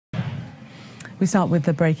We start with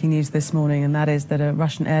the breaking news this morning, and that is that a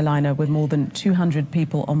Russian airliner with more than 200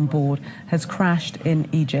 people on board has crashed in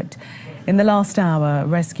Egypt. In the last hour,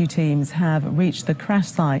 rescue teams have reached the crash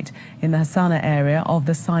site in the Hassana area of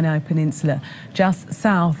the Sinai Peninsula, just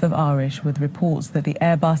south of Arish, with reports that the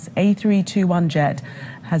Airbus A321 jet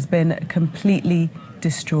has been completely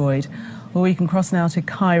destroyed. Well, we can cross now to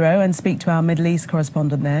Cairo and speak to our Middle East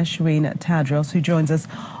correspondent there, Shireen Tadros, who joins us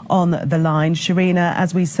on the line. Shireen,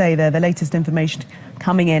 as we say there, the latest information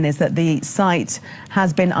coming in is that the site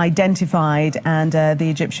has been identified and the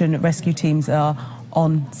Egyptian rescue teams are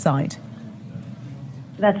on site.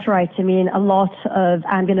 That's right. I mean, a lot of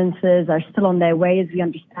ambulances are still on their way, as we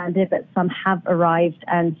understand it, but some have arrived,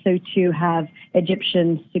 and so too have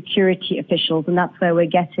Egyptian security officials, and that's where we're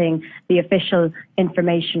getting the official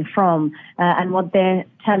information from. And what they're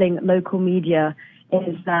telling local media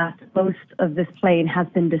is that most of this plane has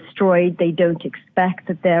been destroyed. They don't expect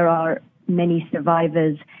that there are many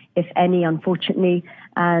survivors, if any, unfortunately.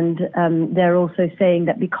 And they're also saying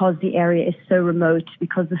that because the area is so remote,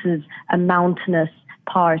 because this is a mountainous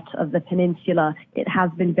part of the peninsula, it has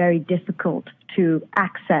been very difficult to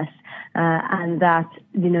access, and that,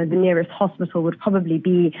 you know, the nearest hospital would probably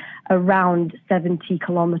be around 70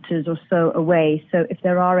 kilometers or so away. So if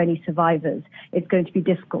there are any survivors, it's going to be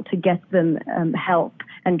difficult to get them help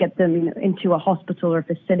and get them, you know, into a hospital or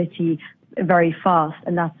facility very fast.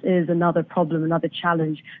 And that is another problem, another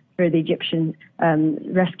challenge for the Egyptian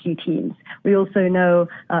rescue teams. We also know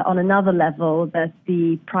on another level that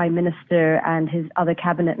the Prime Minister and his other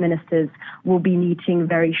cabinet ministers will be meeting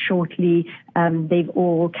very shortly. They've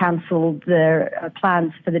all cancelled their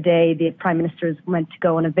plans for the day. The Prime Minister is meant to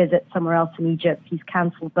go on a visit somewhere else in Egypt. He's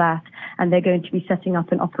cancelled that. And they're going to be setting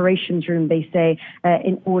up an operations room, they say,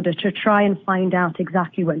 in order to try and find out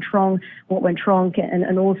exactly what went wrong,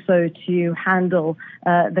 and also to handle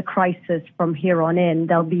the crisis from here on in.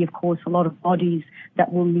 There'll be, of course, a lot of bodies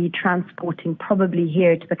that will need transporting, probably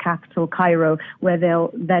here to the capital, Cairo, where they'll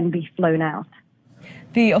then be flown out.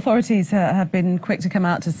 The authorities have been quick to come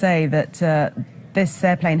out to say that this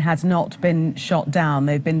airplane has not been shot down.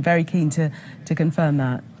 They've been very keen to confirm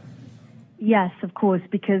that. Yes, of course,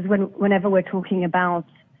 because whenever we're talking about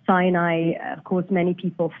Sinai, of course, many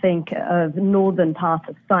people think of the northern part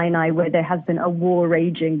of Sinai, where there has been a war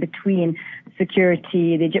raging between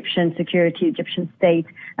security, the Egyptian security, Egyptian state,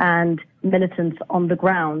 and militants on the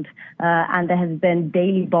ground. And there has been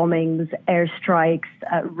daily bombings, airstrikes,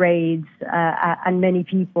 raids, and many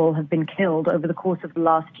people have been killed over the course of the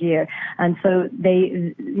last year. And so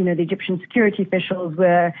the Egyptian security officials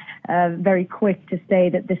were very quick to say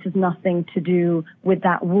that this is nothing to do with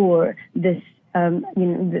that war. This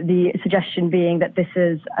the suggestion being that this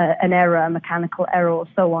is an error, a mechanical error or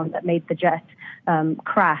so on, that made the jet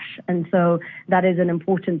crash. And so that is an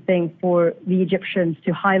important thing for the Egyptians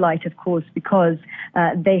to highlight, of course, because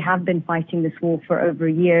they have been fighting this war for over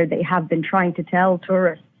a year. They have been trying to tell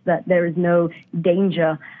tourists that there is no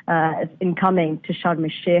danger in coming to Sharm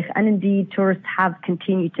el-Sheikh. And indeed, tourists have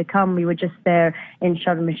continued to come. We were just there in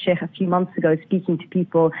Sharm el-Sheikh a few months ago speaking to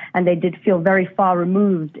people, and they did feel very far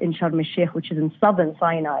removed in Sharm el-Sheikh, which is in southern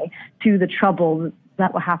Sinai, to the trouble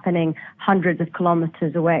that were happening hundreds of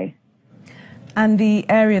kilometers away. And the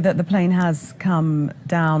area that the plane has come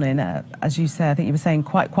down in, as you say, I think you were saying,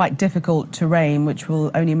 quite difficult terrain, which will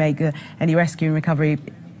only make any rescue and recovery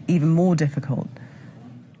even more difficult.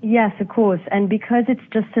 Yes, of course. And because it's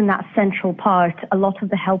just in that central part, a lot of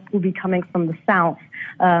the help will be coming from the south.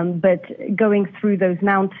 But going through those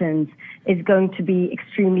mountains is going to be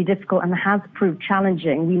extremely difficult and has proved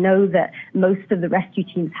challenging. We know that most of the rescue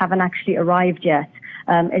teams haven't actually arrived yet.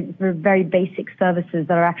 It's very basic services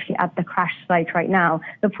that are actually at the crash site right now.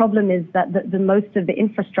 The problem is that the most of the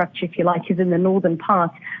infrastructure, if you like, is in the northern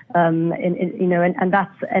part, and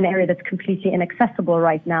that's an area that's completely inaccessible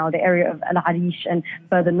right now. The area of Al Arish and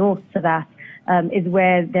further north to that is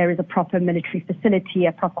where there is a proper military facility,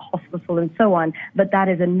 a proper hospital, and so on. But that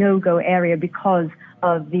is a no-go area because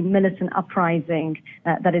of the militant uprising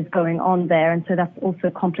that is going on there, and so that's also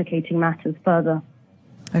complicating matters further.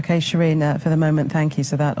 Okay, Shireen, for the moment, thank you.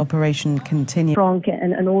 So that operation continues.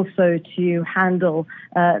 And also to handle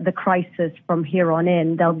the crisis from here on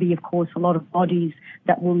in. There'll be, of course, a lot of bodies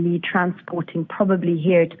that will need transporting, probably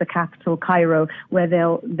here to the capital, Cairo, where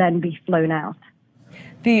they'll then be flown out.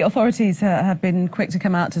 The authorities have been quick to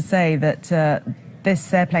come out to say that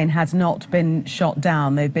this airplane has not been shot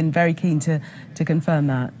down. They've been very keen to confirm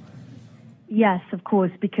that. Yes, of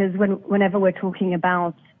course, because whenever we're talking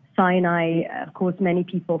about Sinai, of course, many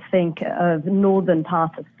people think of northern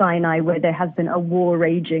part of Sinai, where there has been a war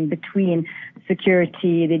raging between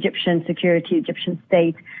security, the Egyptian security, Egyptian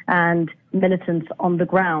state, and militants on the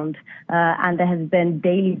ground. And there has been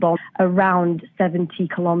daily bombs around 70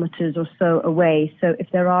 kilometers or so away. So if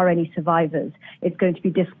there are any survivors, it's going to be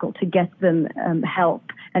difficult to get them help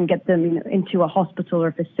and get them into a hospital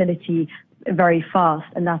or facility very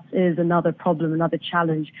fast. And that is another problem, another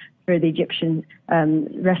challenge for the Egyptian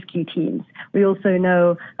rescue teams. We also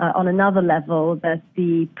know on another level that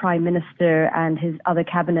the Prime Minister and his other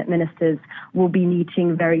cabinet ministers will be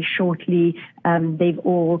meeting very shortly. They've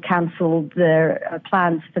all cancelled their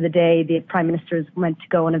plans for the day. The Prime Minister is meant to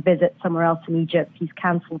go on a visit somewhere else in Egypt. He's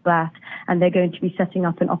cancelled that. And they're going to be setting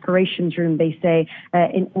up an operations room, they say,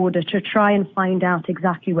 in order to try and find out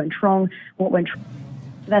exactly what went wrong.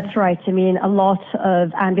 That's right. I mean, a lot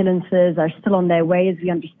of ambulances are still on their way, as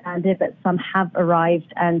we understand it, but some have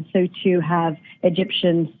arrived, and so too have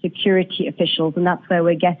Egyptian security officials, and that's where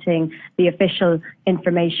we're getting the official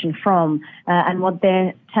information from. And what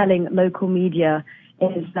they're telling local media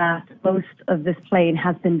is that most of this plane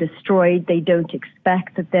has been destroyed. They don't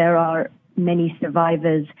expect that there are many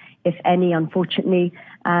survivors, if any, unfortunately.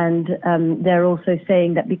 And they're also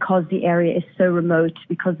saying that because the area is so remote,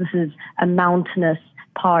 because this is a mountainous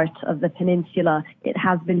part of the peninsula, it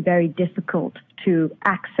has been very difficult to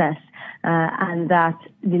access, and that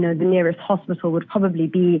the nearest hospital would probably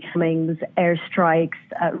be airstrikes,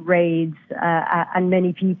 raids, and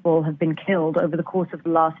many people have been killed over the course of the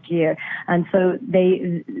last year. And so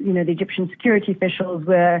the Egyptian security officials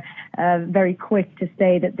were very quick to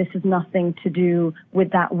say that this is nothing to do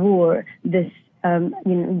with that war. This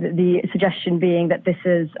the suggestion being that this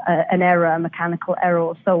is an error, a mechanical error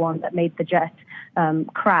or so on, that made the jet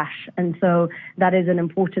crash. And so that is an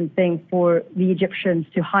important thing for the Egyptians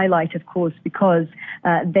to highlight, of course, because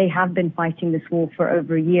they have been fighting this war for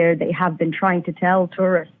over a year. They have been trying to tell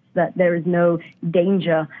tourists that there is no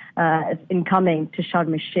danger in coming to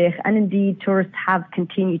Sharm el-Sheikh. And indeed, tourists have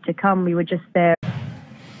continued to come. We were just there.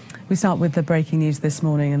 We start with the breaking news this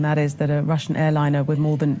morning, and that is that a Russian airliner with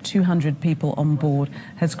more than 200 people on board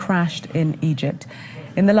has crashed in Egypt.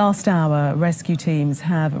 In the last hour, rescue teams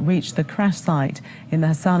have reached the crash site in the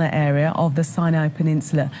Hassana area of the Sinai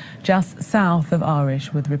Peninsula, just south of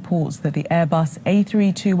Arish, with reports that the Airbus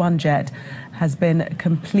A321 jet has been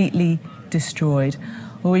completely destroyed.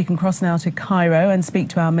 Well, we can cross now to Cairo and speak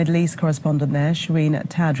to our Middle East correspondent there, Shireen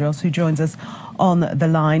Tadros, who joins us on the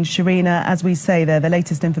line. Shireen, as we say there, the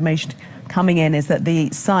latest information coming in is that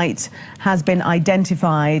the site has been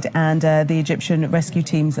identified and the Egyptian rescue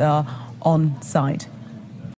teams are on site.